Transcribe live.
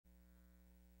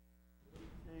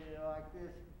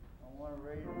want to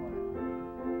raise my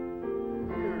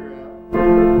computer up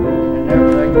and never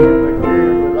like to get my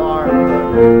computer with arms up.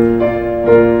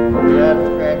 Without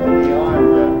scratching the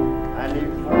arms up, I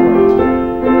need four.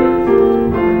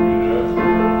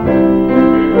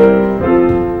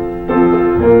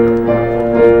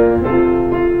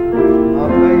 I'll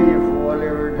pay you for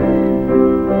whatever it is.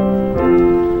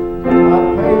 I'll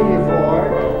pay you for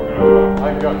it. I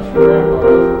got scrap on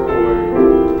this away.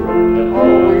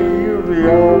 Oh, we usually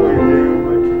always do,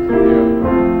 but Yeah.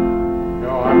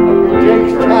 No, I'm it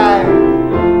takes time.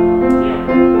 Yeah.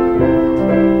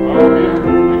 Oh, yeah.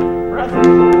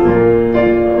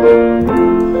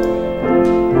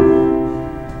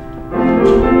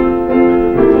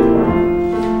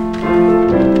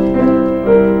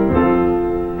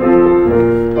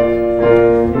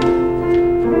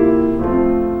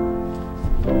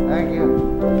 Thank you.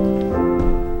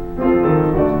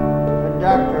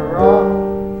 Dr. Ross?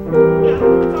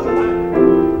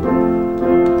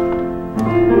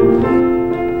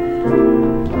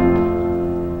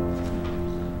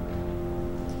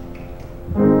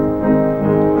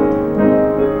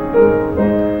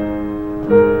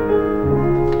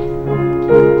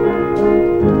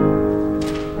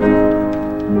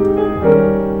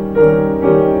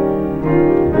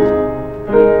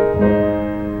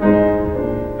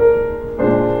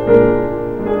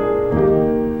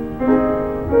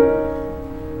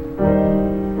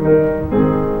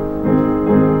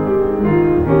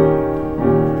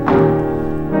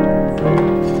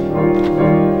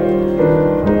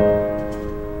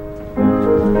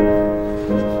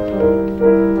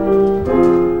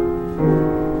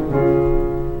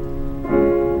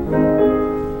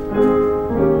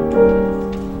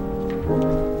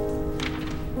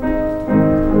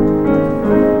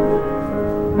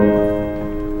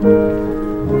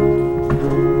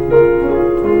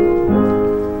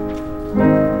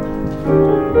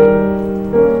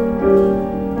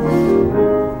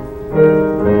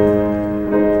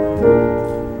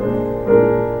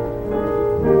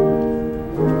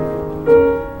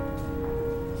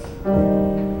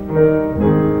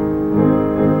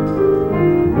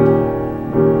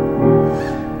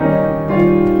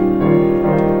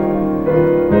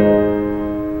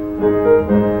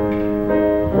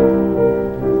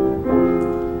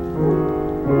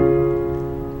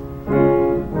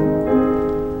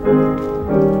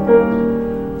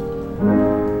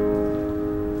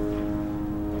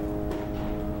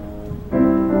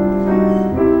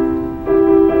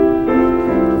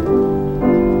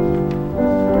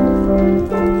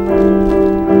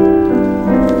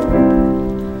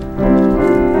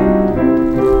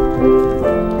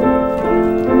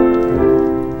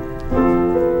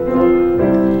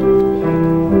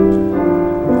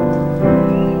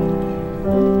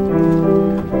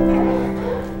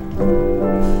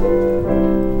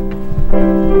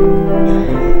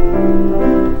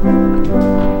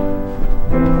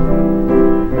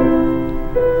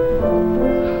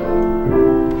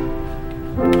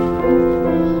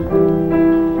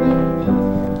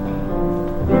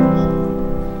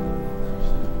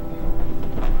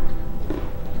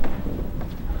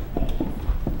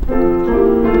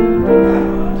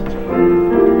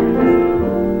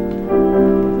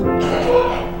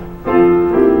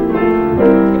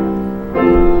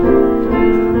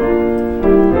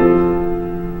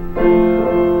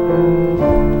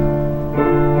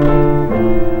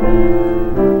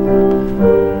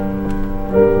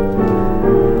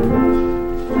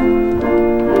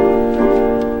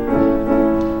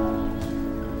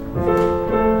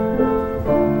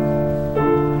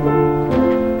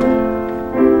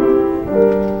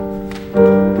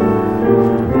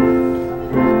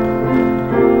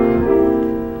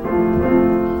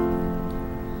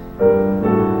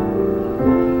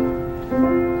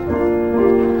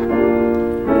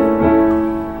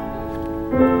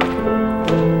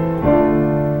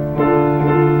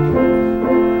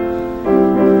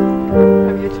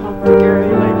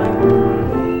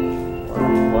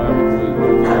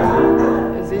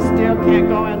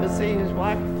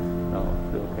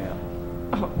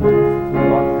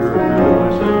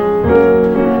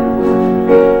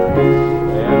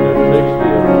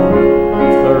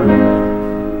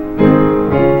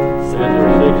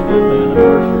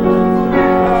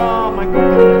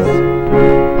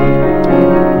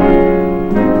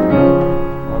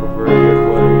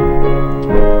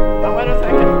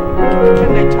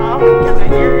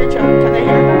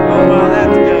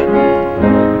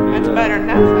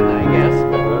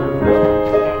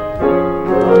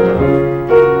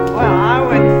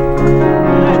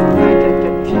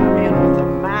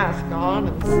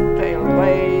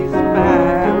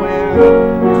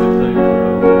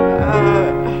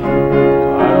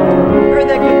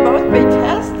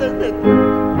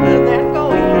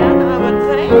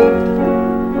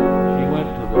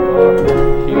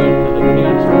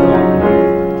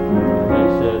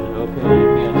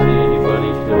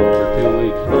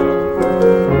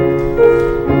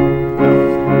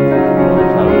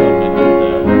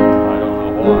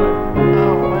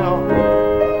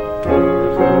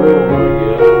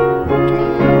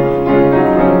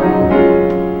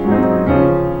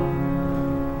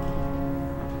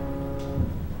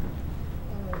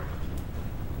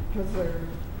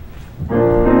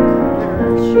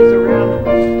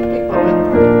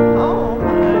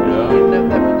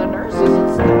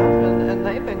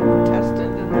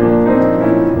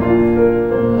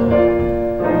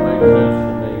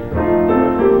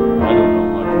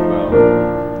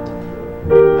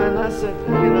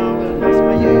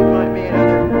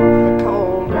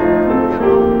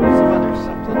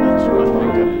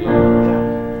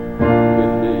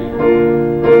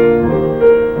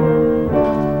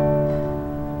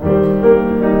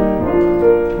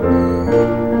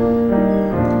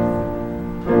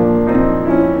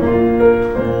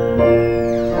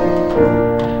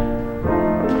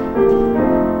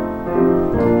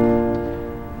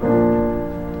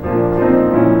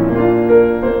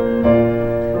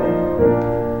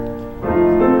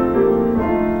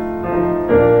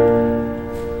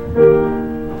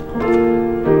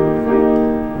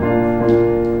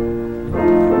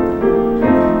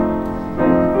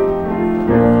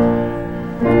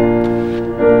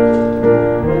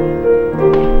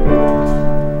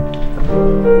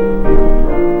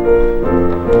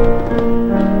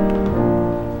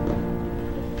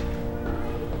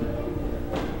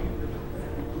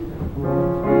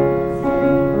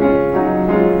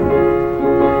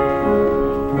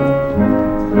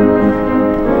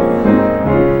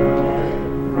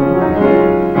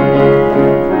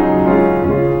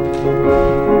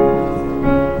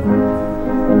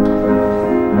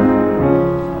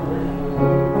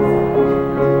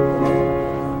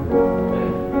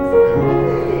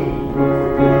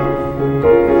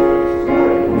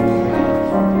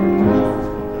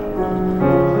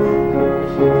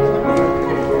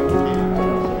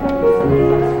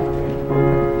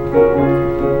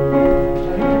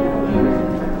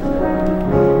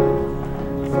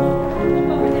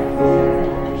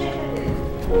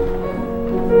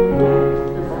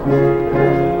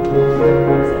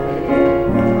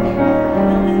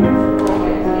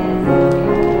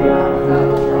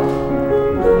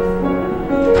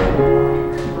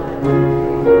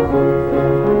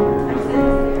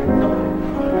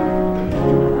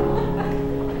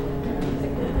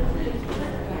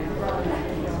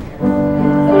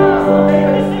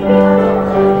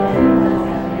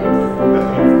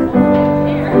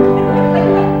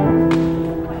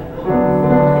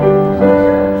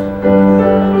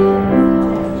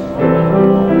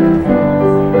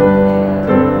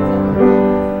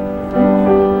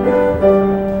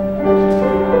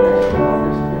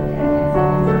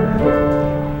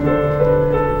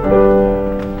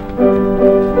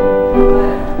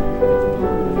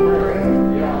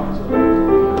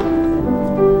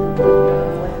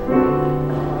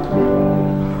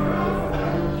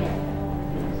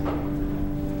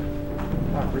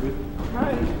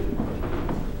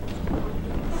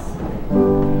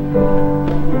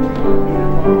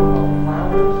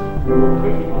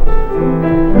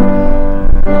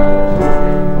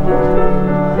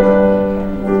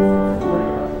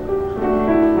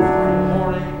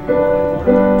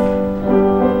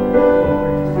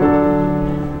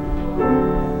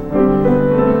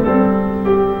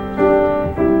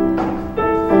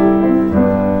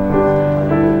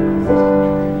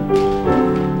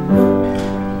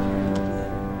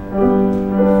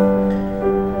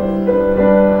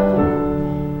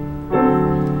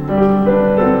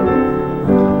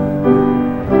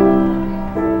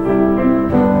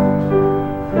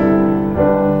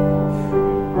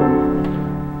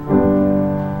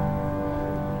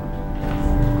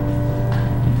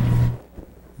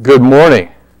 Good morning,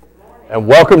 and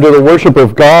welcome to the worship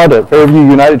of God at Fairview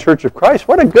United Church of Christ.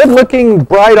 What a good-looking,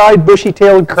 bright-eyed,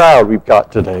 bushy-tailed crowd we've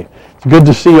got today. It's good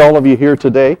to see all of you here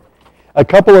today. A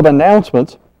couple of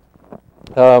announcements.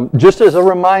 Just as a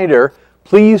reminder,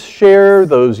 please share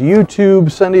those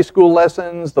YouTube Sunday school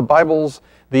lessons, the Bibles,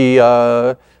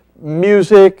 the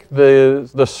music,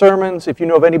 the sermons. If you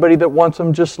know of anybody that wants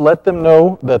them, just let them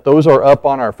know that those are up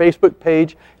on our Facebook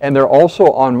page, and they're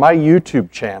also on my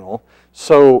YouTube channel.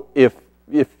 So if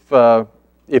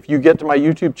you get to my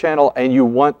YouTube channel and you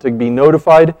want to be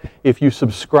notified, if you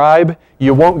subscribe,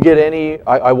 you won't get any,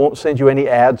 I won't send you any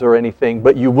ads or anything,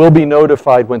 but you will be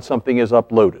notified when something is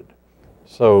uploaded.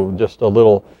 So just a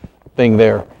little thing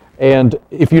there. And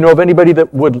if you know of anybody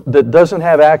that doesn't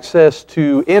have access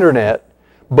to internet,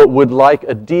 but would like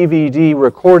a DVD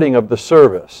recording of the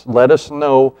service, let us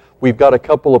know. We've got a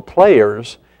couple of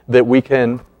players that we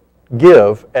can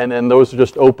give, and then those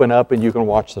just open up and you can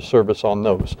watch the service on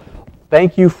those.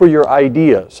 Thank you for your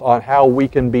ideas on how we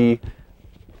can be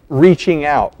reaching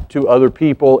out to other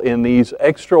people in these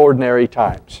extraordinary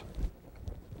times.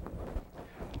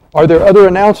 Are there other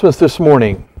announcements this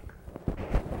morning?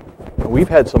 We've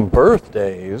had some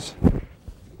birthdays.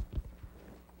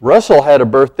 Russell had a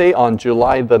birthday on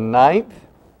July the 9th.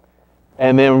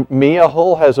 And then Mia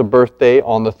Hull has a birthday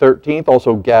on the 13th.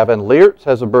 Also Gavin Leertz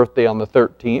has a birthday on the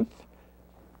 13th.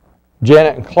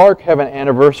 Janet and Clark have an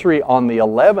anniversary on the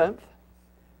 11th.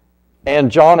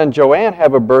 And John and Joanne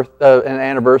have an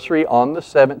anniversary on the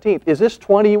 17th. Is this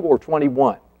 20 or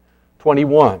 21?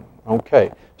 21.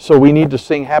 Okay. So we need to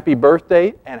sing happy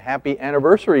birthday and happy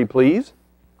anniversary, please.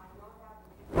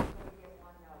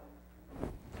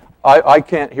 I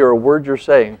can't hear a word you're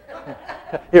saying.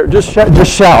 Here, just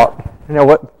shout. You know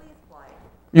what?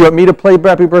 You want me to play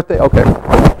happy birthday? Okay.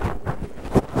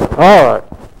 All right.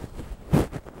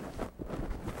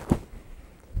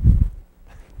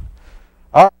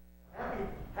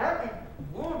 Happy,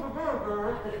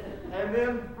 and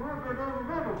then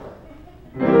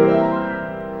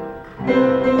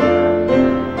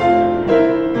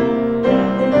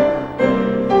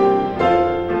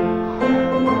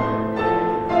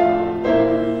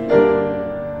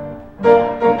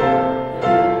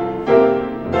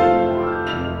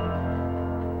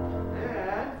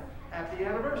happy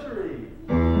anniversary.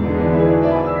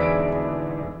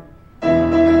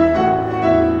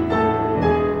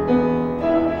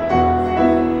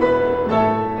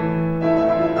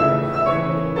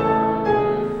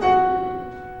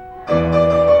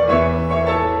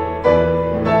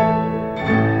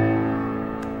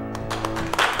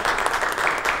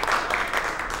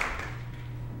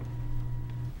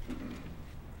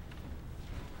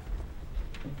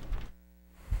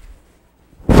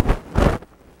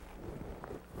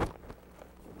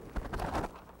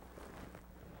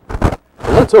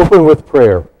 Let's open with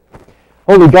prayer.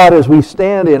 Holy God, as we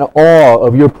stand in awe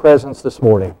of your presence this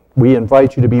morning, we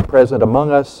invite you to be present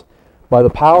among us by the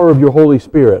power of your Holy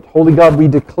Spirit. Holy God, we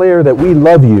declare that we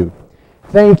love you.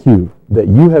 Thank you that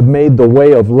you have made the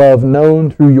way of love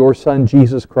known through your Son,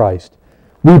 Jesus Christ.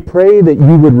 We pray that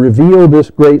you would reveal this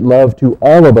great love to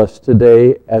all of us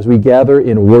today as we gather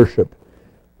in worship.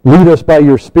 Lead us by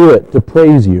your Spirit to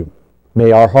praise you.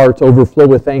 May our hearts overflow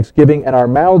with thanksgiving and our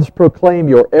mouths proclaim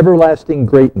your everlasting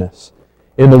greatness.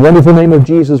 In the wonderful name of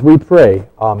Jesus we pray.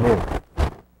 Amen.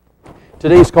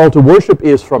 Today's call to worship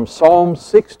is from Psalm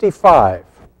 65.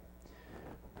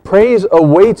 Praise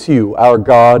awaits you, our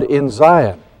God, in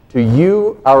Zion. To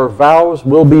you our vows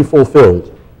will be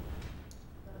fulfilled.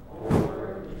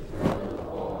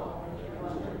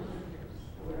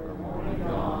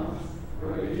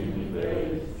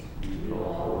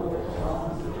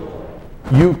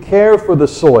 You care for the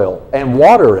soil and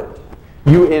water it.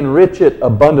 You enrich it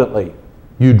abundantly.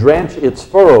 You drench its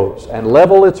furrows and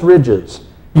level its ridges.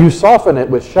 You soften it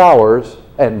with showers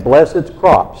and bless its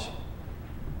crops.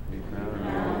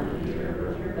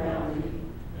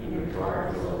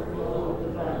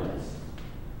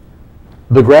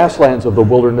 The grasslands of the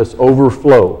wilderness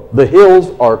overflow. The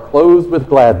hills are clothed with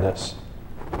gladness.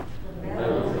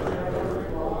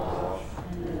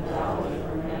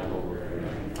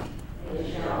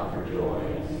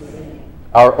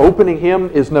 Our opening hymn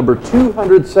is number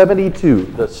 272,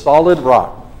 The Solid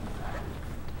Rock.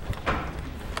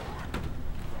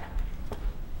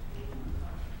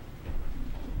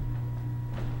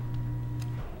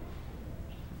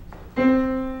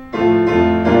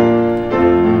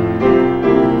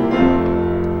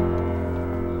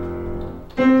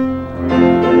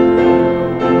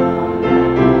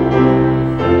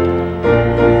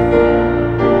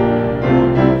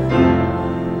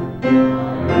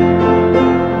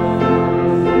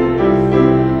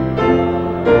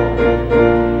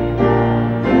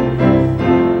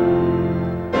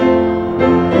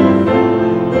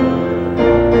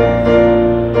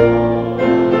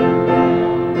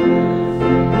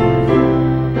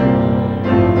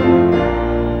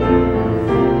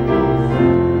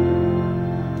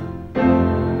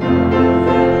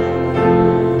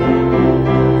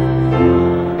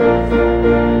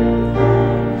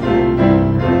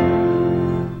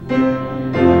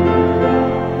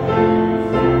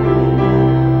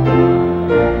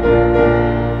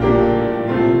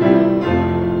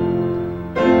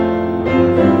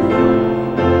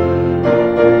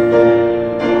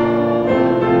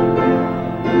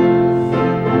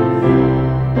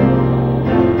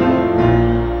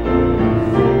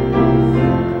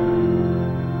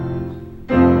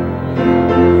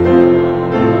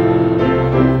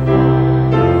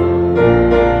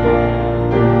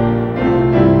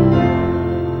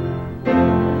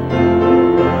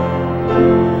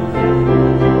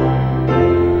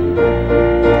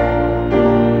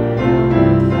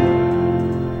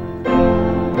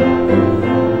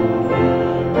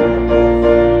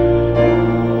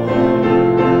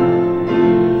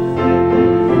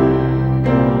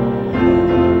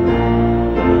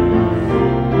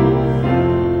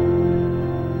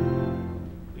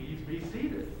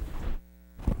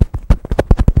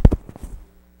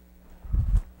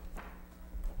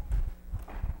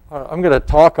 I'm going to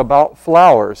talk about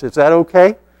flowers. Is that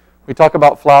okay? We talk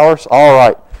about flowers? All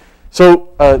right.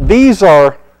 So these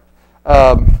are,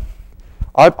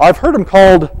 I've heard them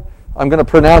called, I'm going to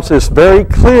pronounce this very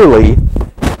clearly,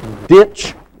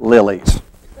 ditch lilies.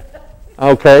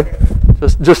 Okay?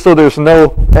 Just so there's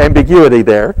no ambiguity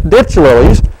there. Ditch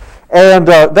lilies. And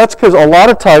that's because a lot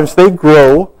of times they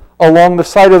grow along the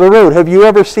side of the road. Have you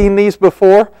ever seen these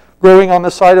before, growing on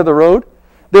the side of the road?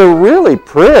 They're really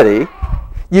pretty.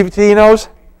 You've seen those?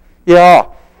 Yeah.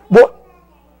 What?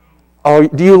 Oh,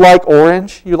 do you like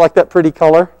orange? You like that pretty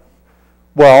color?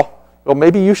 Well,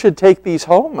 maybe you should take these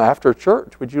home after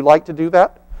church. Would you like to do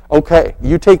that? Okay,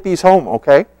 you take these home,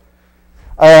 okay?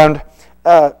 And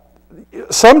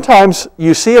sometimes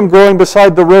you see them growing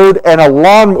beside the road, and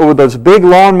those big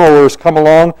lawnmowers come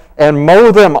along and mow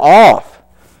them off,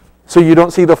 so you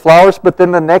don't see the flowers. But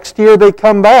then the next year they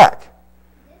come back.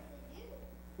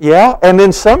 Yeah, and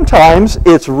then sometimes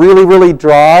it's really, really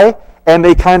dry, and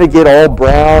they kind of get all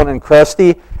brown and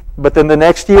crusty, but then the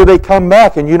next year they come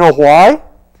back, and you know why?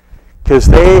 Because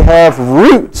they have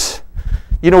roots.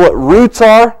 You know what roots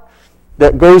are?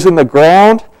 That goes in the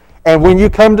ground, and when you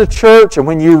come to church, and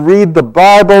when you read the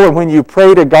Bible, and when you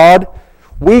pray to God,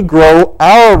 we grow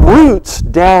our roots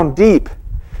down deep.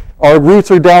 Our roots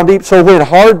are down deep, so when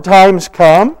hard times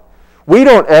come, we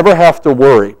don't ever have to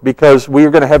worry because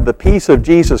we're going to have the peace of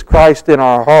Jesus Christ in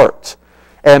our hearts.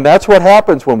 And that's what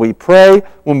happens when we pray,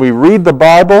 when we read the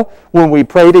Bible, when we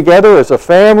pray together as a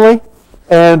family,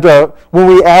 and when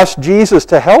we ask Jesus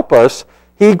to help us.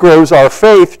 He grows our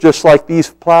faith just like these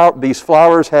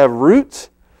flowers have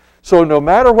roots. So no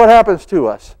matter what happens to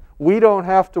us, we don't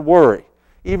have to worry.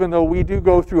 Even though we do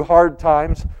go through hard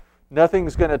times,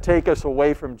 nothing's going to take us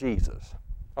away from Jesus.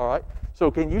 All right? So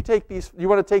can you take these, you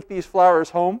want to take these flowers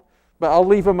home? But I'll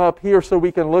leave them up here so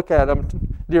we can look at them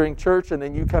during church, and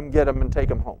then you come get them and take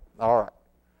them home. All right.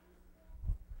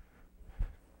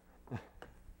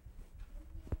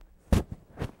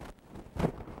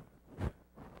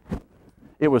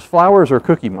 It was flowers or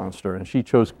Cookie Monster, and she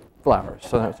chose flowers.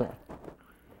 So that's all right.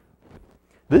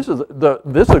 This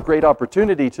is a great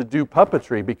opportunity to do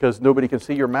puppetry because nobody can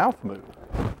see your mouth move.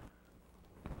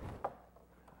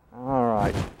 All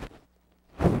right.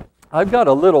 I've got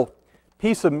a little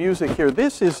piece of music here.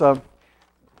 This is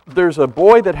there's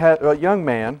a young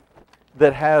man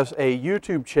that has a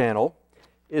YouTube channel.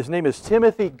 His name is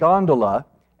Timothy Gondola,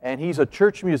 and he's a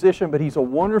church musician, but he's a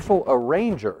wonderful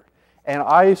arranger. And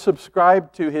I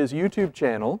subscribe to his YouTube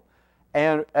channel,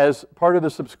 And as part of the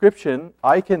subscription,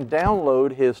 I can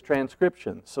download his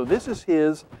transcription. So this is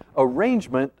his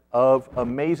arrangement of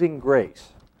Amazing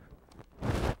Grace.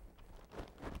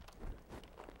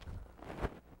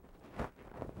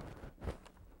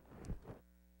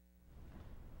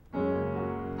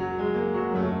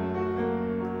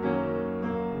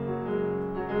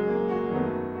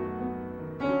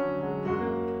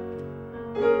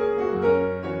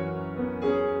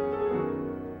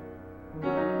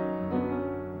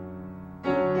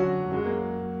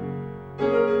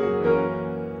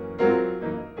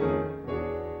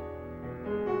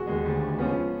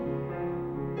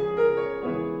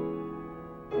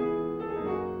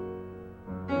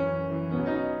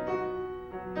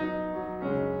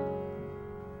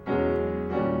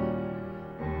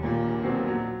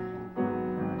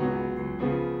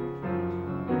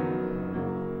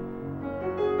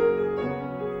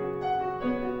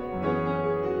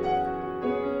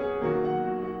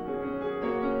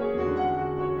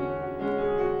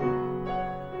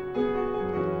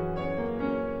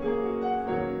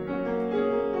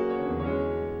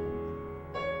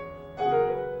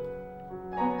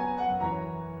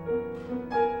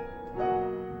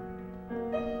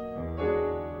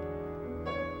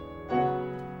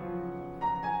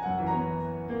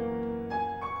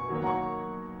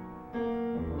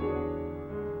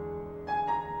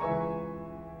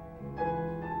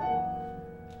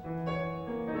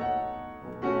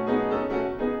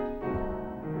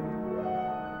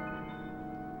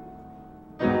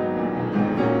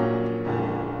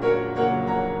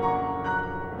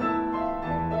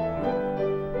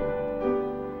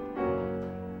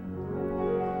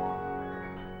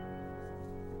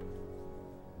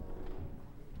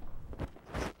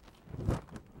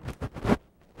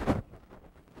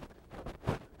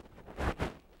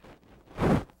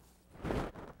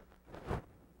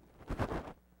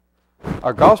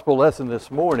 Our gospel lesson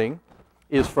this morning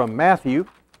is from Matthew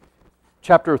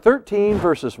chapter 13,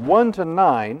 verses 1 to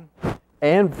 9,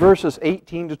 and verses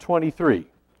 18 to 23.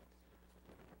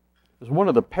 It's one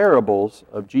of the parables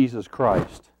of Jesus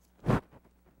Christ.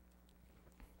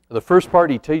 The first part,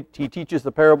 he teaches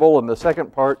the parable, and the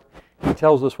second part, he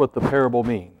tells us what the parable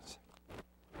means.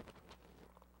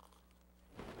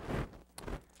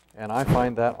 And I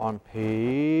find that on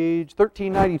page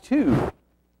 1392.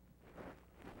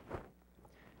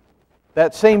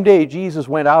 That same day, Jesus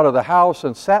went out of the house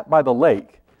and sat by the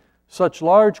lake. Such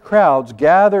large crowds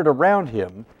gathered around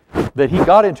him that he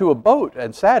got into a boat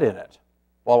and sat in it,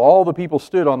 while all the people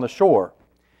stood on the shore.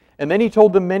 And then he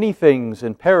told them many things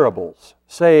in parables,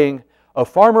 saying, "A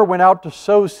farmer went out to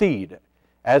sow seed.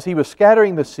 As he was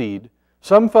scattering the seed,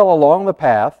 some fell along the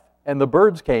path, and the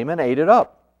birds came and ate it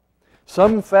up.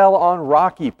 Some fell on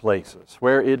rocky places,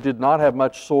 where it did not have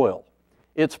much soil.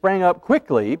 It sprang up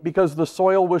quickly because the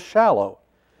soil was shallow.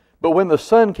 But when the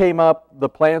sun came up, the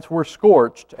plants were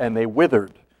scorched, and they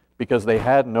withered, because they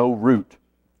had no root.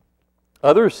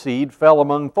 Other seed fell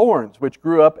among thorns, which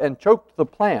grew up and choked the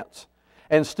plants.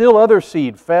 And still other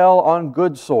seed fell on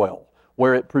good soil,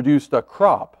 where it produced a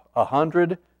crop,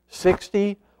 100,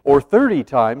 60, or 30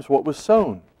 times what was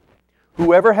sown.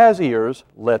 Whoever has ears,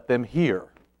 let them hear."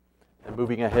 And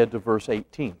moving ahead to verse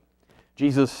 18.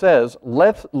 Jesus says,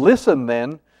 "Listen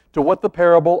then to what the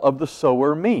parable of the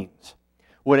sower means.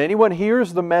 When anyone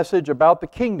hears the message about the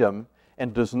kingdom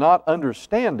and does not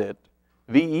understand it,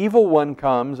 the evil one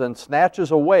comes and snatches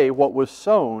away what was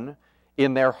sown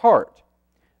in their heart.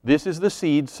 This is the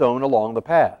seed sown along the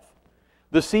path.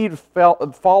 The seed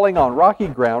falling on rocky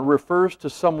ground refers to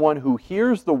someone who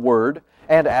hears the word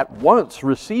and at once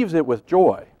receives it with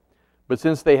joy. But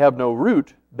since they have no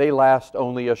root, they last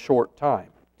only a short time.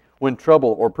 When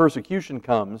trouble or persecution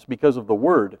comes because of the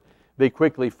word, they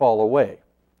quickly fall away.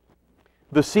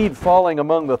 The seed falling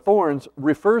among the thorns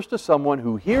refers to someone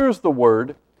who hears the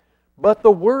word, but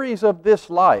the worries of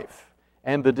this life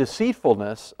and the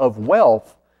deceitfulness of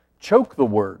wealth choke the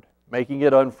word, making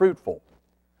it unfruitful.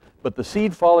 But the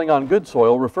seed falling on good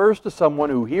soil refers to someone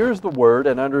who hears the word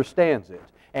and understands it.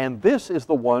 And this is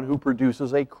the one who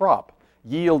produces a crop,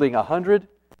 yielding 100,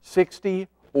 60,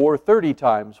 or 30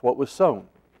 times what was sown.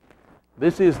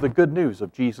 This is the good news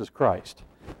of Jesus Christ.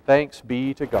 Thanks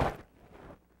be to God."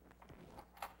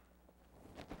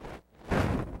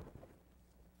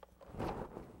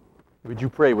 Would you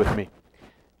pray with me?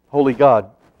 Holy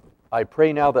God, I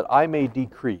pray now that I may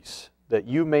decrease, that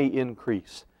you may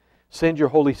increase. Send your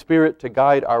Holy Spirit to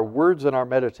guide our words and our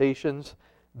meditations,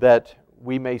 that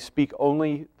we may speak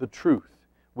only the truth.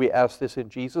 We ask this in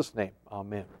Jesus' name.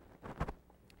 Amen.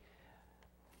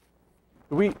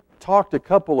 We talked a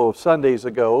couple of Sundays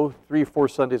ago, 3 or 4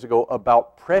 Sundays ago,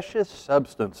 about precious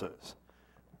substances.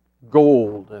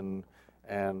 gold and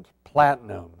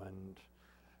platinum and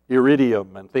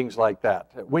iridium and things like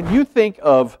that. When you think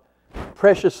of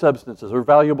precious substances or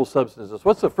valuable substances,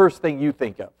 what's the first thing you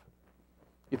think of?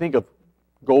 You think of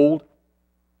gold?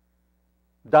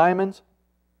 Diamonds?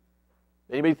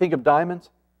 Anybody think of diamonds?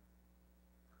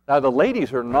 Now the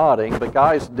ladies are nodding, but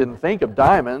guys didn't think of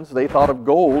diamonds, they thought of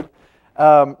gold.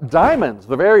 Diamonds,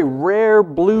 the very rare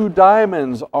blue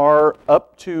diamonds, are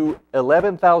up to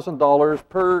 $11,000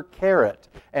 per carat.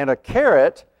 And a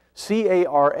carat,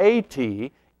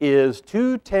 C-A-R-A-T, is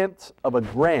 2/10 of a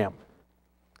gram.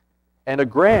 And a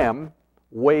gram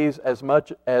weighs as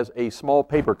much as a small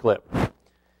paper clip.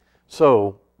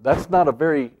 So that's a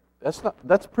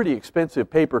pretty expensive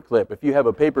paper clip if you have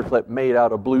a paper clip made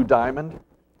out of blue diamond.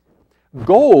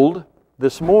 Gold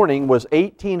this morning was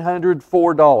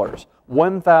 $1,804,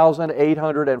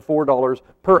 $1,804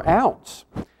 per ounce.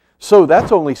 So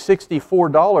that's only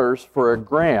 $64 for a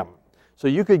gram. So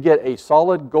you could get a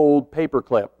solid gold paper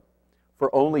clip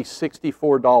for only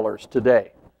 $64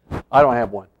 today. I don't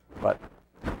have one, but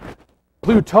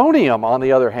plutonium, on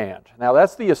the other hand, now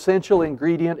that's the essential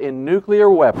ingredient in nuclear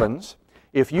weapons.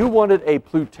 If you wanted a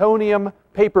plutonium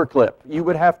paperclip, you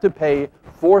would have to pay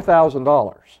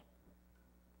 $4,000.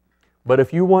 But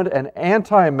if you want an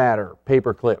antimatter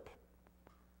paperclip,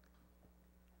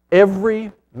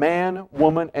 every man,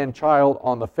 woman, and child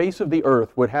on the face of the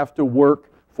earth would have to work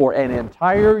for an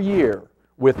entire year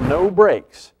with no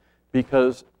breaks,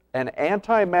 because an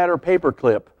antimatter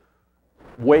paperclip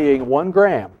weighing 1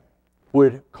 gram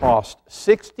would cost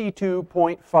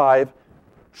 $62.5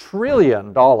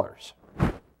 trillion. But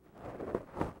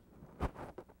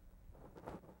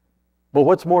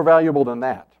what's more valuable than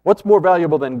that? What's more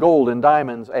valuable than gold and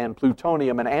diamonds and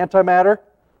plutonium and antimatter?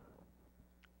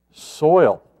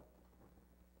 Soil.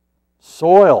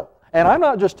 Soil. And I'm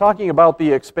not just talking about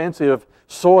the expensive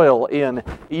soil in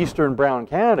eastern Brown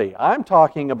County. I'm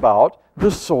talking about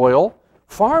the soil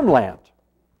farmland.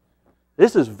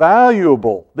 This is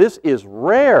valuable. This is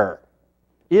rare.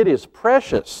 It is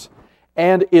precious.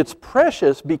 And it's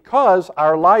precious because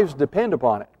our lives depend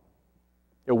upon it.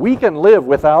 We can live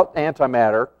without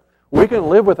antimatter. We can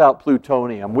live without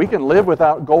plutonium. We can live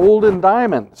without gold and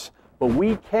diamonds. But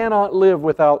we cannot live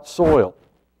without soil.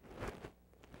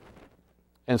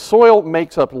 And soil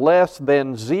makes up less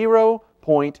than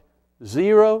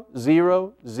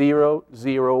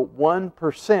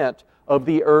 0.00001% of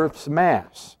the Earth's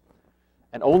mass.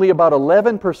 And only about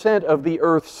 11% of the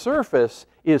Earth's surface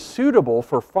is suitable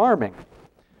for farming.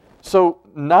 So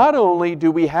not only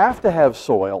do we have to have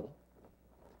soil,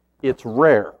 it's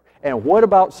rare. And what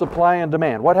about supply and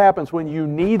demand? What happens when you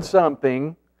need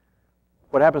something?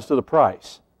 What happens to the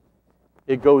price?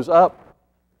 It goes up.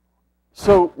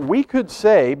 So we could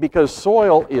say, because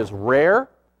soil is rare,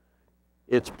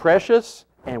 it's precious,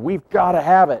 and we've got to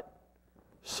have it,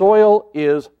 soil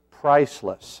is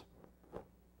priceless.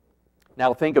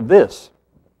 Now think of this.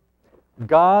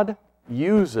 God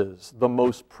uses the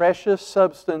most precious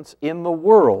substance in the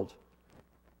world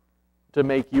to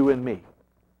make you and me.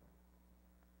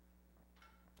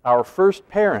 Our first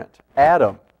parent,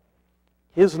 Adam,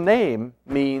 his name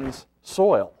means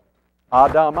soil.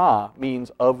 Adamah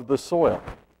means of the soil.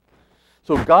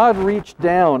 So God reached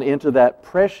down into that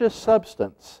precious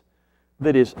substance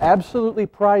that is absolutely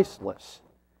priceless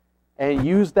and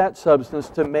used that substance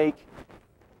to make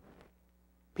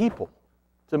people,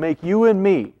 to make you and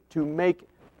me, to make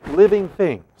living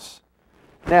things.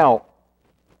 Now,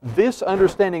 this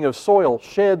understanding of soil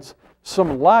sheds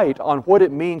some light on what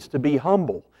it means to be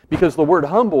humble, because the word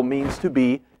humble means to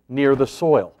be near the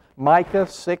soil. Micah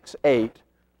 6:8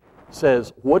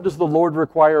 says, "What does the Lord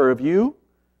require of you?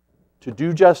 To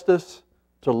do justice,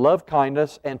 to love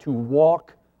kindness, and to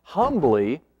walk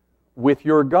humbly with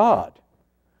your God."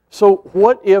 So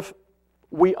what if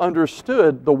we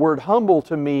understood the word humble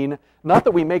to mean not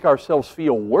that we make ourselves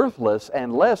feel worthless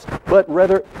and less, but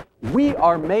rather we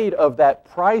are made of that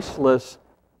priceless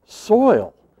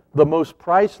soil, the most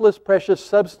priceless, precious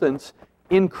substance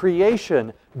in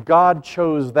creation. God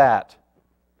chose that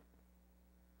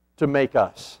to make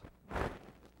us.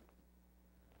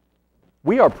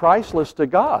 We are priceless to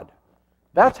God.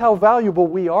 That's how valuable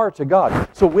we are to God.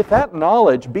 So with that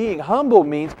knowledge, being humble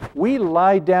means we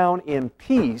lie down in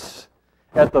peace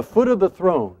at the foot of the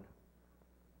throne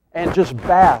and just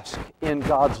bask in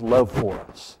God's love for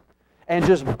us. And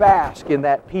just bask in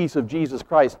that peace of Jesus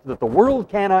Christ that the world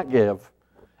cannot give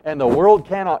and the world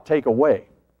cannot take away.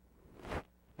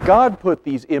 God put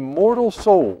these immortal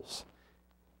souls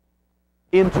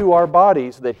into our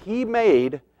bodies that He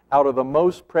made out of the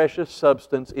most precious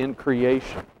substance in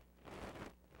creation.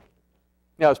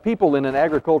 Now, as people in an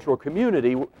agricultural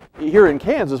community here in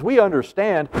Kansas, we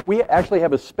actually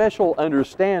have a special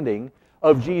understanding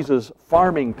of Jesus'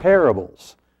 farming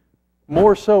parables.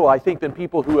 More so, I think, than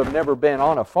people who have never been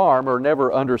on a farm or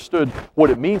never understood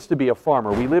what it means to be a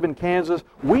farmer. We live in Kansas.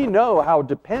 We know how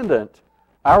dependent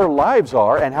our lives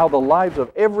are and how the lives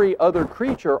of every other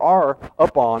creature are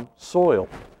upon soil.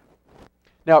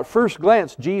 Now, at first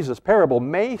glance, Jesus' parable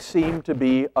may seem to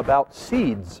be about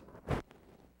seeds,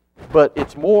 but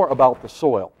it's more about the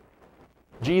soil.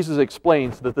 Jesus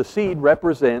explains that the seed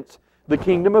represents the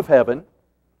kingdom of heaven,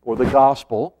 or the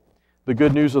gospel, the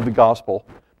good news of the gospel.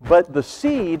 But the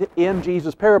seed in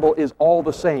Jesus' parable is all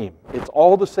the same. It's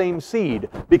all the same seed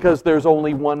because there's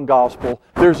only one gospel,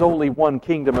 there's only one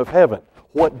kingdom of heaven.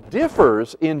 What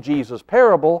differs in Jesus'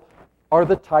 parable are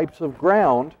the types of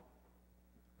ground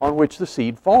on which the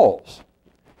seed falls.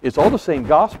 It's all the same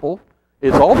gospel,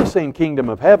 it's all the same kingdom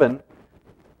of heaven.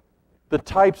 The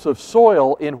types of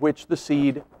soil in which the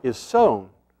seed is sown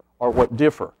are what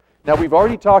differ. Now, we've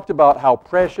already talked about how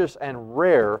precious and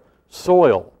rare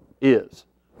soil is.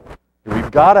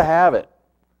 We've got to have it,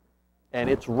 and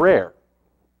it's rare.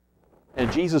 And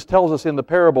Jesus tells us in the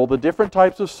parable the different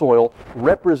types of soil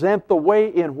represent the way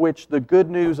in which the good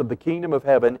news of the kingdom of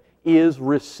heaven is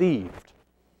received.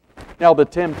 Now, the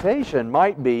temptation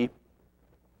might be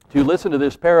to listen to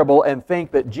this parable and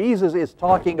think that Jesus is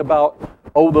talking about,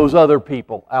 those other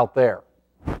people out there.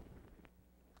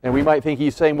 And we might think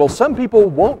he's saying, well, some people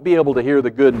won't be able to hear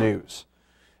the good news.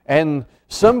 And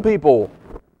some people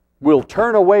will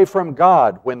turn away from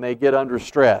God when they get under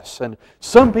stress. And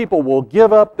some people will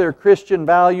give up their Christian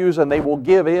values and they will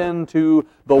give in to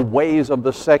the ways of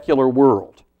the secular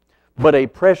world. But a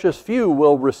precious few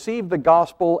will receive the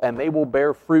gospel and they will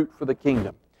bear fruit for the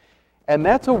kingdom. And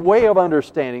that's a way of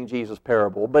understanding Jesus'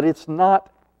 parable, but it's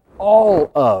not all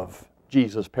of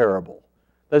Jesus' parable.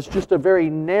 That's just a very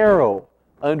narrow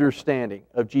understanding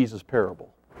of Jesus'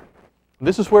 parable.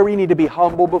 This is where we need to be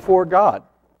humble before God.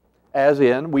 As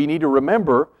in, we need to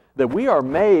remember that we are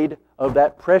made of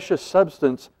that precious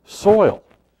substance, soil.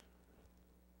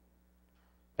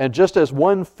 And just as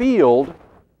one farming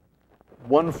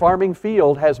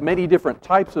field has many different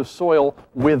types of soil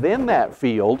within that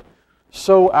field,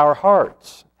 so our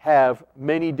hearts have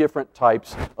many different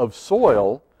types of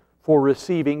soil for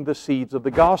receiving the seeds of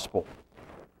the gospel.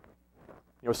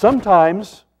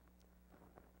 Sometimes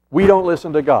we don't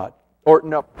listen to God.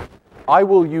 I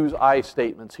will use I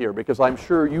statements here because I'm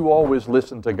sure you always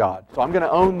listen to God. So I'm going to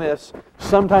own this.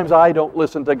 Sometimes I don't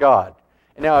listen to God.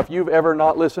 And now if you've ever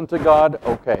not listened to God,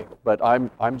 okay, but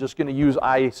I'm just going to use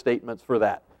I statements for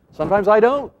that. Sometimes I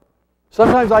don't.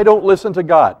 Sometimes I don't listen to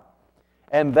God.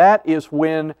 And that is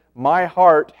when my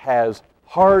heart has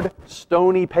hard,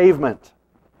 stony pavement.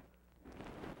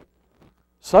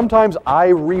 Sometimes I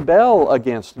rebel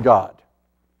against God.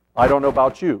 I don't know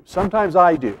about you. Sometimes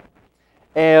I do.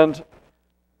 And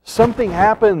something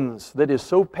happens that is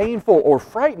so painful or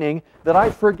frightening that I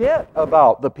forget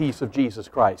about the peace of Jesus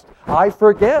Christ. I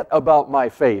forget about my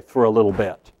faith for a little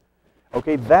bit.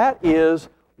 Okay, that is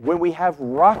when we have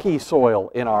rocky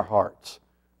soil in our hearts.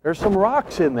 There's some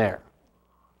rocks in there.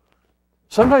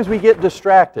 Sometimes we get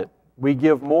distracted. We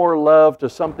give more love to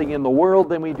something in the world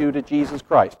than we do to Jesus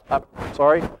Christ.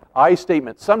 I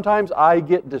statement. Sometimes I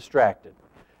get distracted.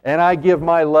 And I give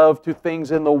my love to things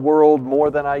in the world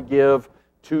more than I give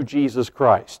to Jesus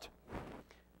Christ.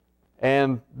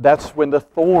 And that's when the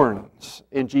thorns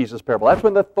in Jesus' parable, that's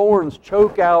when the thorns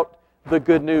choke out the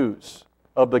good news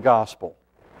of the gospel.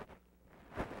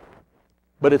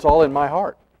 But it's all in my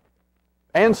heart.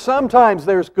 And sometimes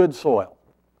there's good soil.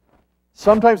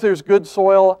 Sometimes there's good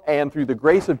soil, and through the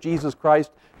grace of Jesus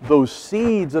Christ, those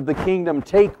seeds of the kingdom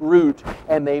take root,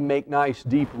 and they make nice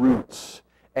deep roots,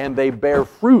 and they bear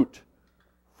fruit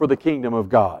for the kingdom of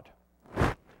God.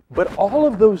 But all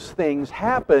of those things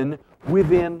happen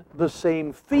within the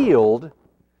same field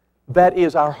that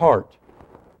is our heart.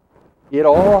 It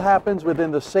all happens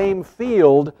within the same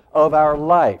field of our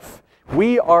life.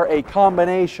 We are a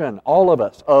combination, all of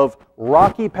us, of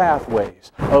rocky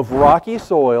pathways, of rocky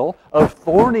soil, of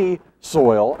thorny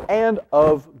soil, and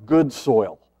of good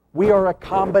soil. We are a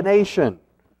combination.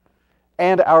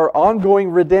 And our ongoing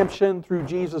redemption through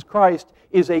Jesus Christ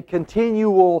is a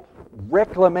continual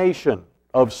reclamation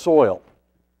of soil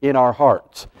in our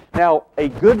hearts. Now, a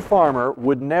good farmer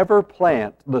would never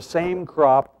plant the same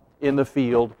crop in the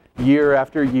field year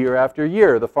after year after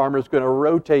year. The farmer's going to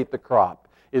rotate the crop,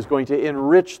 is going to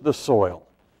enrich the soil.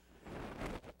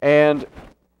 And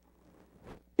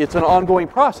it's an ongoing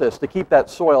process to keep that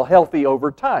soil healthy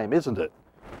over time, isn't it?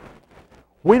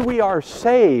 When we are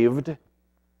saved,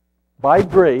 by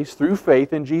grace through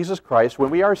faith in Jesus Christ,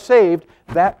 when we are saved,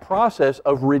 that process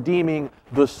of redeeming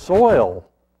the soil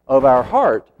of our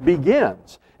heart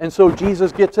begins. And so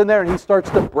Jesus gets in there and he starts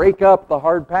to break up the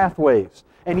hard pathways.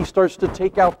 And he starts to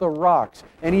take out the rocks.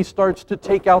 And he starts to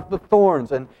take out the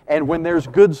thorns. And when there's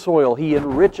good soil, he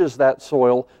enriches that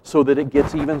soil so that it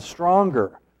gets even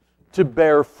stronger to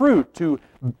bear fruit, to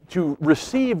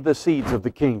receive the seeds of the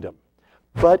kingdom.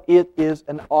 But it is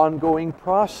an ongoing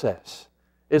process.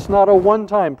 It's not a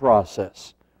one-time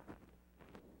process.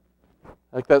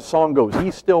 Like that song goes,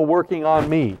 He's still working on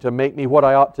me to make me what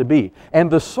I ought to be. And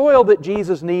the soil that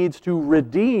Jesus needs to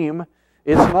redeem,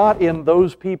 it's not in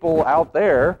those people out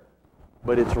there,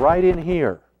 but it's right in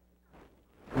here.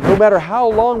 No matter how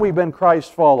long we've been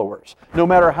Christ followers, no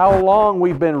matter how long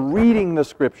we've been reading the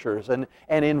Scriptures and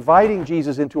inviting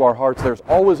Jesus into our hearts, there's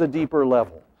always a deeper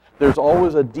level. There's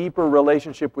always a deeper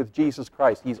relationship with Jesus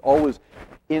Christ. He's always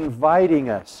inviting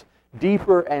us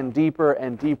deeper and deeper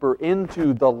and deeper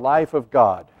into the life of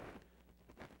God.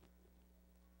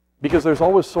 Because there's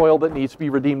always soil that needs to be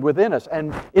redeemed within us.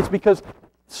 And it's because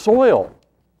soil,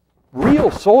 real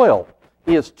soil,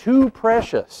 is too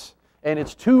precious and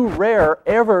it's too rare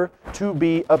ever to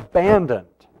be abandoned.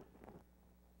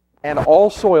 And all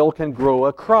soil can grow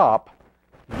a crop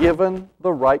given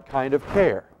the right kind of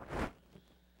care.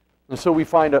 And so we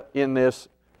find in this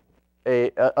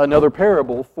another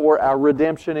parable for our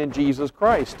redemption in Jesus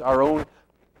Christ, our own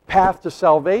path to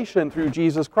salvation through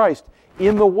Jesus Christ,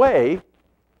 in the way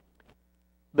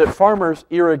that farmers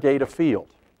irrigate a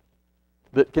field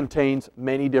that contains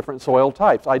many different soil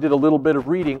types. I did a little bit of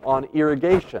reading on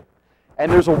irrigation, and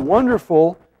there's a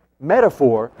wonderful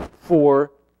metaphor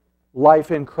for life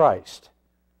in Christ.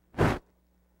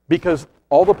 Because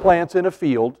all the plants in a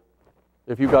field,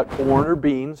 if you've got corn or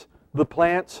beans, the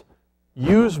plants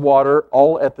use water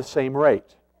all at the same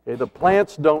rate. Okay? The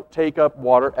plants don't take up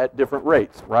water at different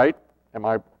rates, right?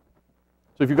 So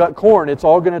if you've got corn, it's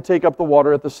all going to take up the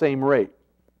water at the same rate.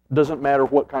 It doesn't matter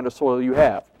what kind of soil you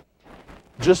have.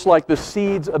 Just like the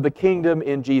seeds of the kingdom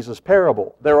in Jesus'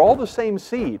 parable. They're all the same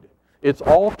seed. It's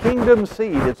all kingdom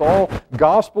seed. It's all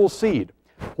gospel seed.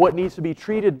 What needs to be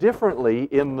treated differently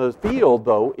in the field,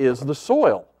 though, is the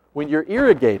soil when you're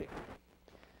irrigating.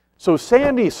 So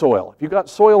sandy soil, if you've got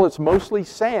soil that's mostly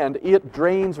sand, it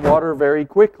drains water very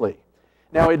quickly.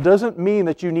 Now it doesn't mean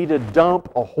that you need to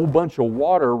dump a whole bunch of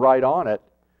water right on it.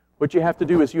 What you have to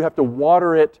do is you have to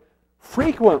water it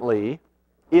frequently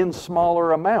in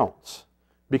smaller amounts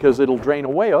because it'll drain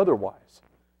away otherwise.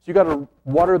 So you've got to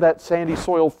water that sandy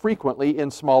soil frequently in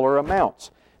smaller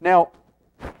amounts. Now,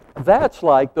 that's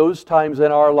like those times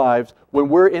in our lives when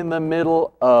we're in the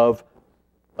middle of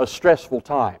a stressful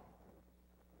time.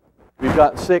 We've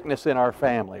got sickness in our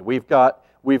family. We've got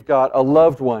a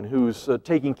loved one who's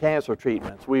taking cancer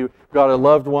treatments. We've got a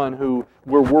loved one who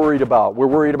we're worried about. We're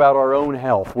worried about our own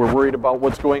health. We're worried about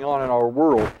what's going on in our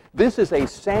world. This is a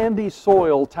sandy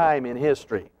soil time in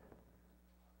history.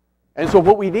 And so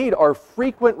what we need are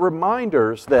frequent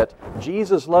reminders that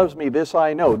Jesus loves me, this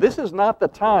I know. This is not the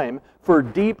time for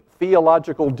deep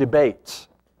theological debates.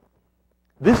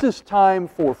 This is time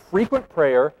for frequent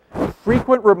prayer,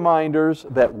 frequent reminders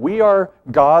that we are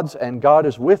God's and God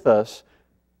is with us,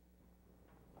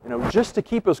 just to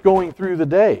keep us going through the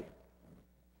day.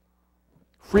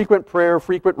 Frequent prayer,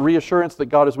 frequent reassurance that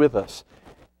God is with us.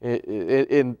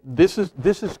 And this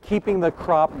is keeping the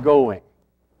crop going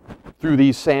through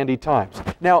these sandy times.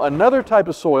 Now, another type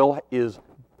of soil is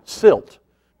silt,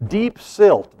 deep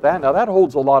silt. Now that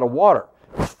holds a lot of water.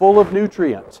 It's full of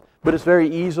nutrients, but it's very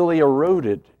easily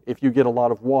eroded if you get a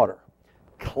lot of water.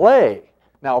 Clay.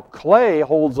 Now, clay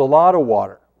holds a lot of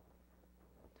water,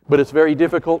 but it's very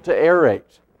difficult to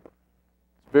aerate.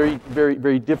 Very, very,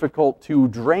 very difficult to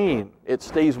drain. It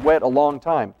stays wet a long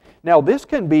time. Now, this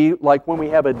can be like when we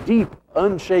have a deep,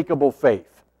 unshakable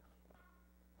faith,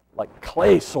 like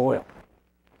clay soil.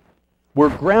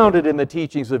 We're grounded in the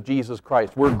teachings of Jesus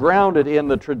Christ. We're grounded in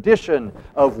the tradition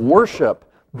of worship,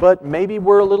 but maybe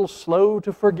we're a little slow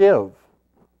to forgive.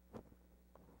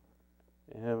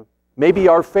 Maybe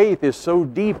our faith is so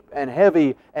deep and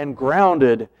heavy and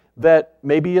grounded that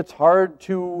maybe it's hard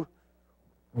to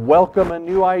welcome a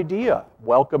new idea,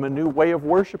 welcome a new way of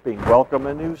worshiping, welcome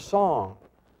a new song.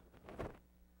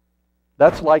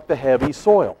 That's like the heavy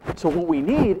soil. So what we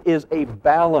need is a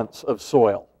balance of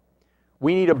soil.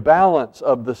 We need a balance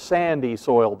of the sandy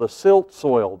soil, the silt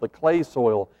soil, the clay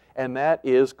soil, and that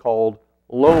is called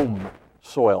loam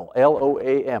soil,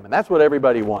 L-O-A-M. And that's what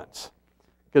everybody wants,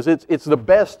 because it's the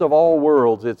best of all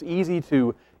worlds. It's easy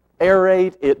to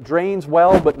aerate, it drains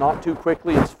well, but not too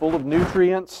quickly. It's full of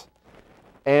nutrients.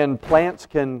 and plants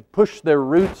can push their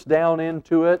roots down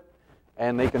into it,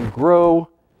 and they can grow.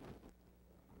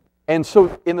 And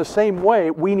so in the same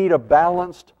way, we need a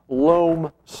balanced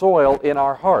loam soil in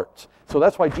our hearts. So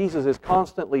that's why Jesus is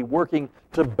constantly working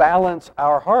to balance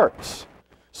our hearts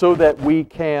so that we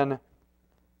can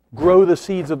grow the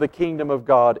seeds of the kingdom of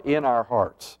God in our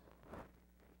hearts.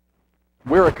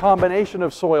 We're a combination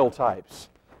of soil types,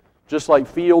 just like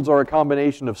fields are a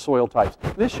combination of soil types.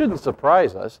 This shouldn't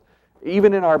surprise us.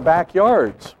 Even in our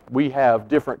backyards, we have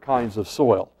different kinds of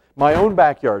soil. My own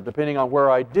backyard, depending on where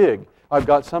I dig, I've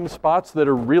got some spots that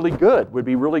are really good, would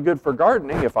be really good for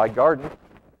gardening if I garden.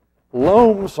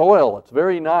 Loam soil, it's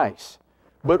very nice.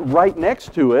 But right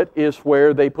next to it is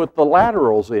where they put the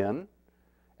laterals in,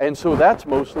 and so that's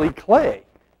mostly clay.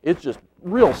 It's just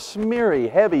real smeary,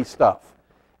 heavy stuff.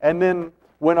 And then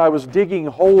when I was digging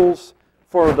holes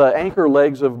for the anchor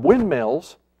legs of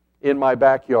windmills in my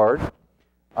backyard,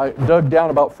 I dug down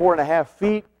about 4.5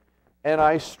 feet, and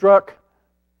I struck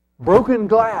broken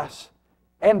glass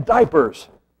and diapers.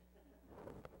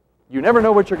 You never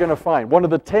know what you're going to find. One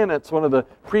of the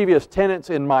previous tenants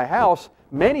in my house,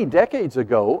 many decades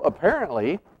ago,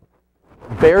 apparently,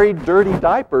 buried dirty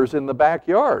diapers in the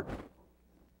backyard.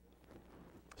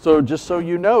 So just so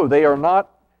you know, they are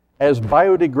not as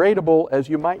biodegradable as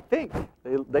you might think.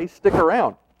 They stick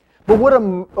around. But what a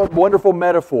wonderful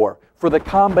metaphor for the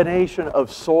combination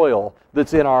of soil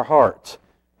that's in our hearts.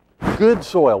 Good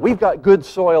soil. We've got good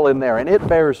soil in there, and it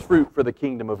bears fruit for the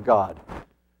kingdom of God.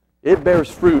 It bears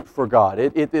fruit for God.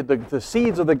 The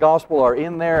seeds of the gospel are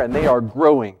in there, and they are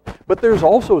growing. But there's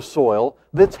also soil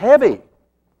that's heavy.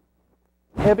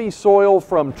 Heavy soil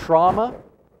from trauma,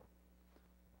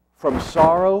 from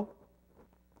sorrow,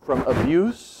 from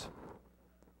abuse.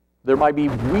 There might be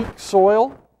weak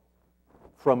soil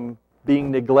from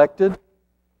being neglected.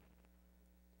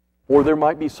 Or there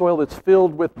might be soil that's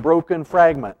filled with broken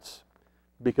fragments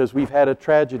because we've had a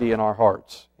tragedy in our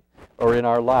hearts or in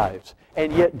our lives.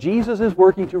 And yet Jesus is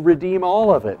working to redeem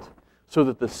all of it so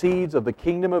that the seeds of the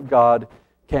kingdom of God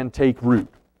can take root.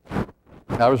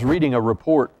 I was reading a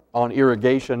report on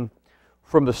irrigation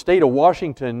from the state of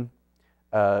Washington,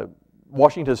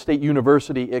 Washington State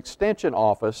University Extension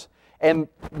Office, and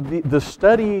the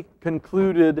study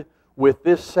concluded with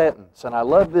this sentence, and I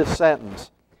love this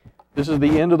sentence. This is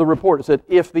the end of the report. It said,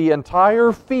 if the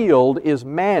entire field is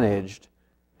managed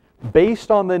based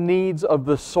on the needs of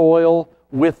the soil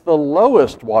with the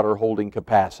lowest water holding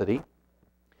capacity,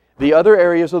 the other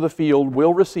areas of the field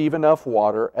will receive enough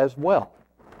water as well.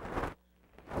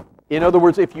 In other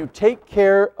words, if you take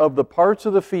care of the parts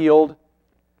of the field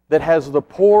that has the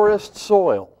poorest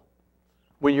soil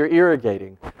when you're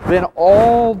irrigating, then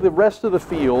all the rest of the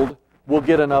field will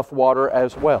get enough water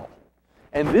as well.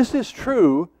 And this is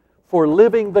true for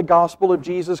living the gospel of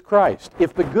Jesus Christ.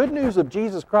 If the good news of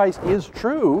Jesus Christ is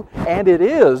true, and it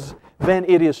is, then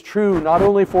it is true not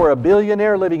only for a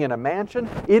billionaire living in a mansion,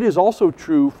 it is also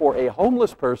true for a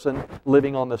homeless person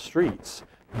living on the streets.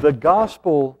 The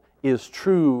gospel is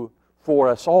true for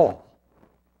us all.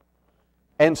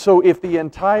 And so if the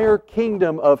entire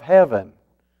kingdom of heaven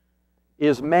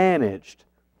is managed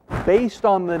based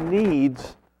on the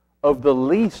needs of the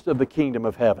least of the kingdom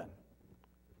of heaven,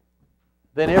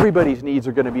 then everybody's needs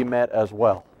are going to be met as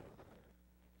well.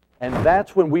 And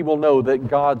that's when we will know that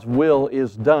God's will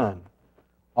is done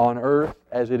on earth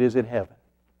as it is in heaven.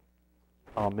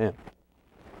 Amen.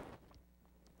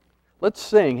 Let's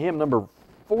sing hymn number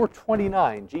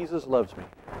 429, Jesus Loves Me.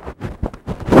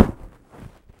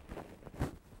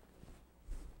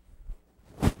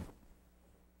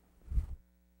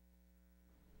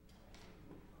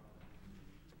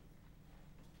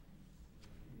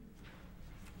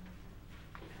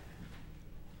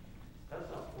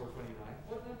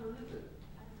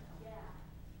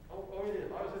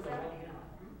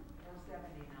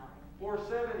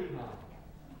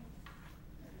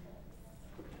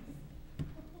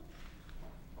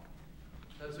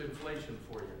 That's inflation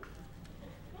for you.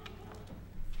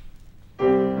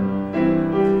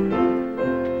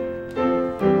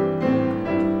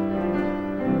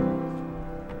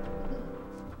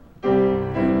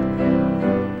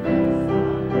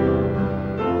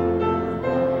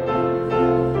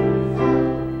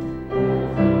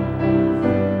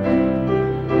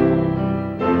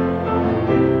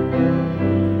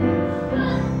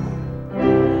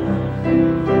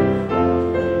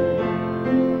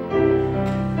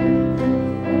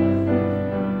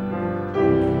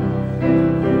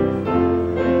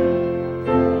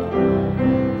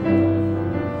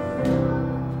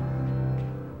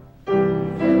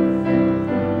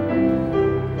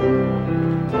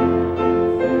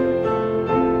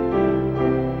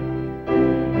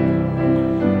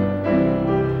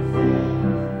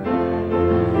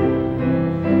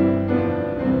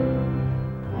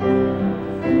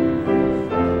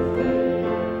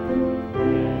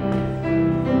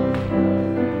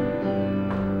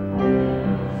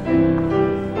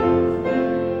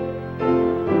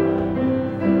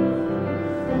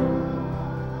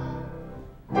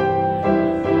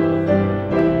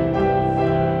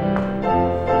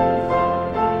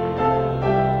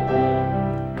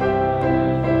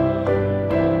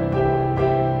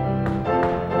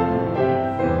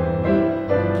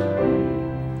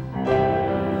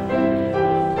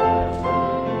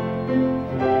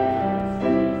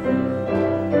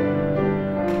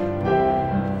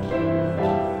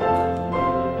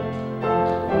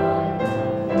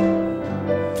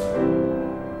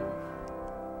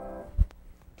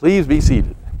 Please be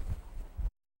seated.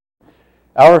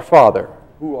 Our Father,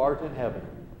 who art in heaven,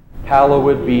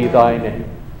 hallowed be thy name.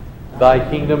 Thy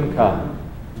kingdom come,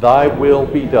 thy will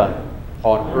be done,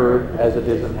 on earth as it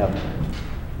is in heaven.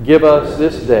 Give us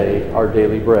this day our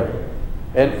daily bread,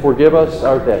 and forgive us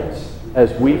our debts,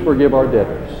 as we forgive our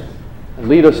debtors. And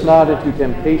lead us not into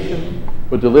temptation,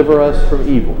 but deliver us from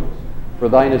evil. For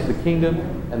thine is the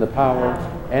kingdom, and the power,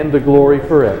 and the glory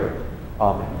forever.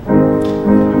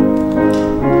 Amen.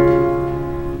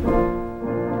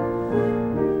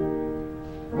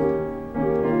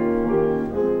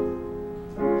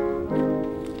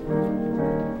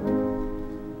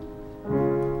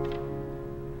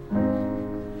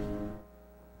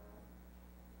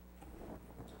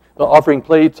 The offering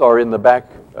plates are in the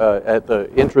back at the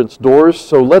entrance doors,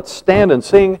 so let's stand and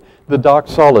sing the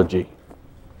doxology.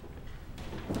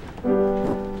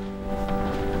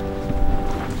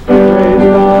 Praise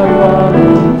God from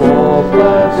whom all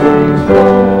blessings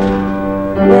flow.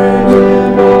 Praise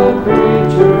Him, all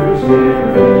creatures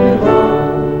here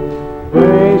below.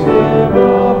 Praise Him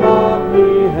above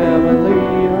the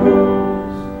heavenly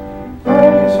hosts.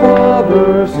 Praise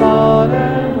Father, Son,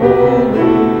 and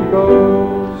Holy Ghost.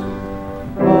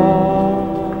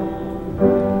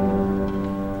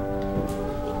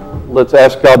 Let's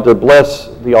ask God to bless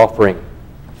the offering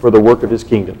for the work of His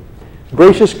kingdom.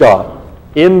 Gracious God,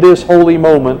 in this holy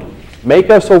moment, make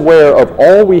us aware of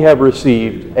all we have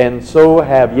received and so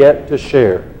have yet to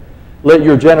share. Let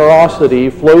your generosity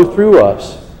flow through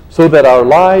us so that our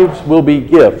lives will be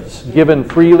gifts given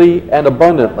freely and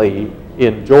abundantly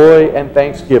in joy and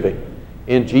thanksgiving.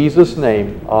 In Jesus'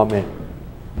 name, amen.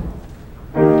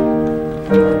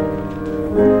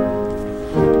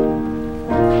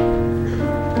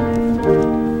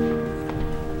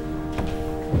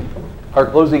 Our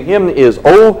closing hymn is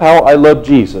 "Oh, How I Love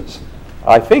Jesus."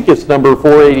 I think it's number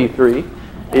 483.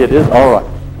 It is? All right.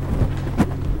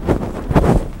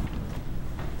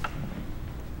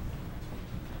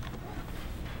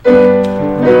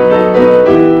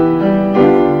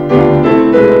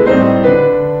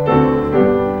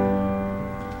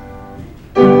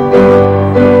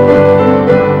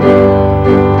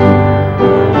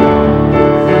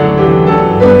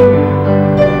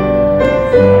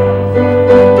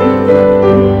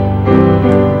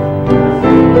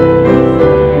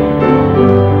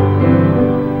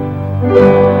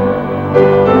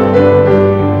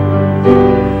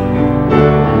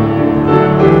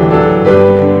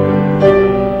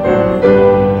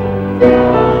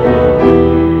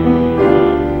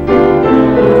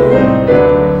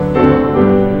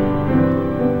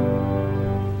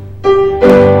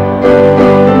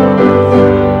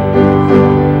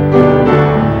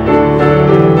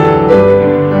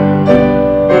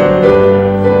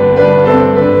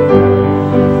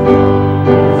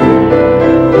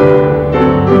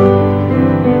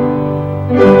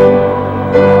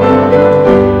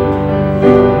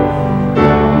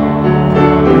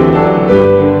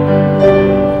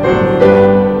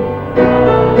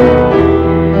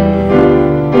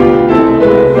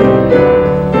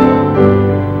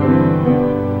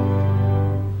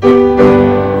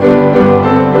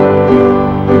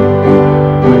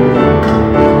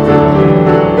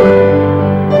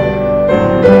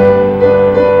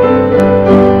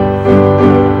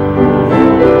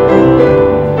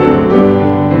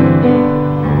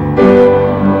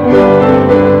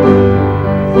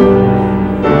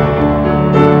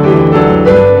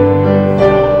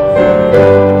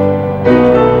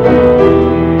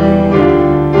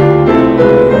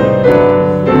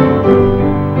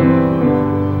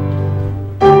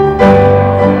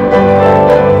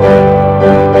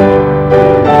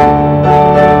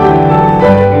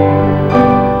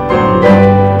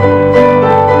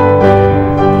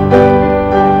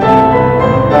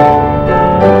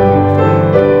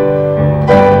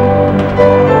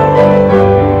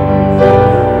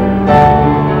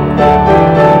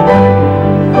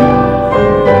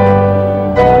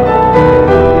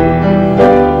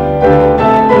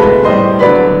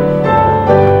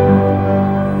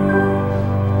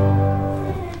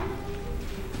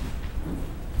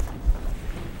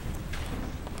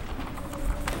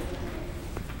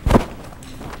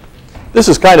 This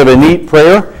is kind of a neat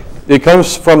prayer. It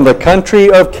comes from the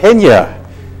country of Kenya.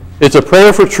 It's a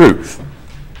prayer for truth.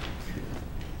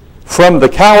 From the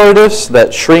cowardice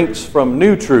that shrinks from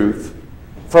new truth,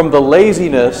 from the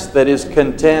laziness that is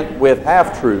content with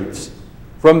half-truths,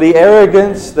 from the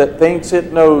arrogance that thinks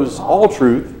it knows all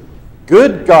truth,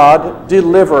 good God,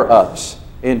 deliver us.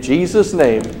 In Jesus'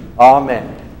 name,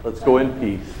 amen. Let's go in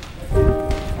peace.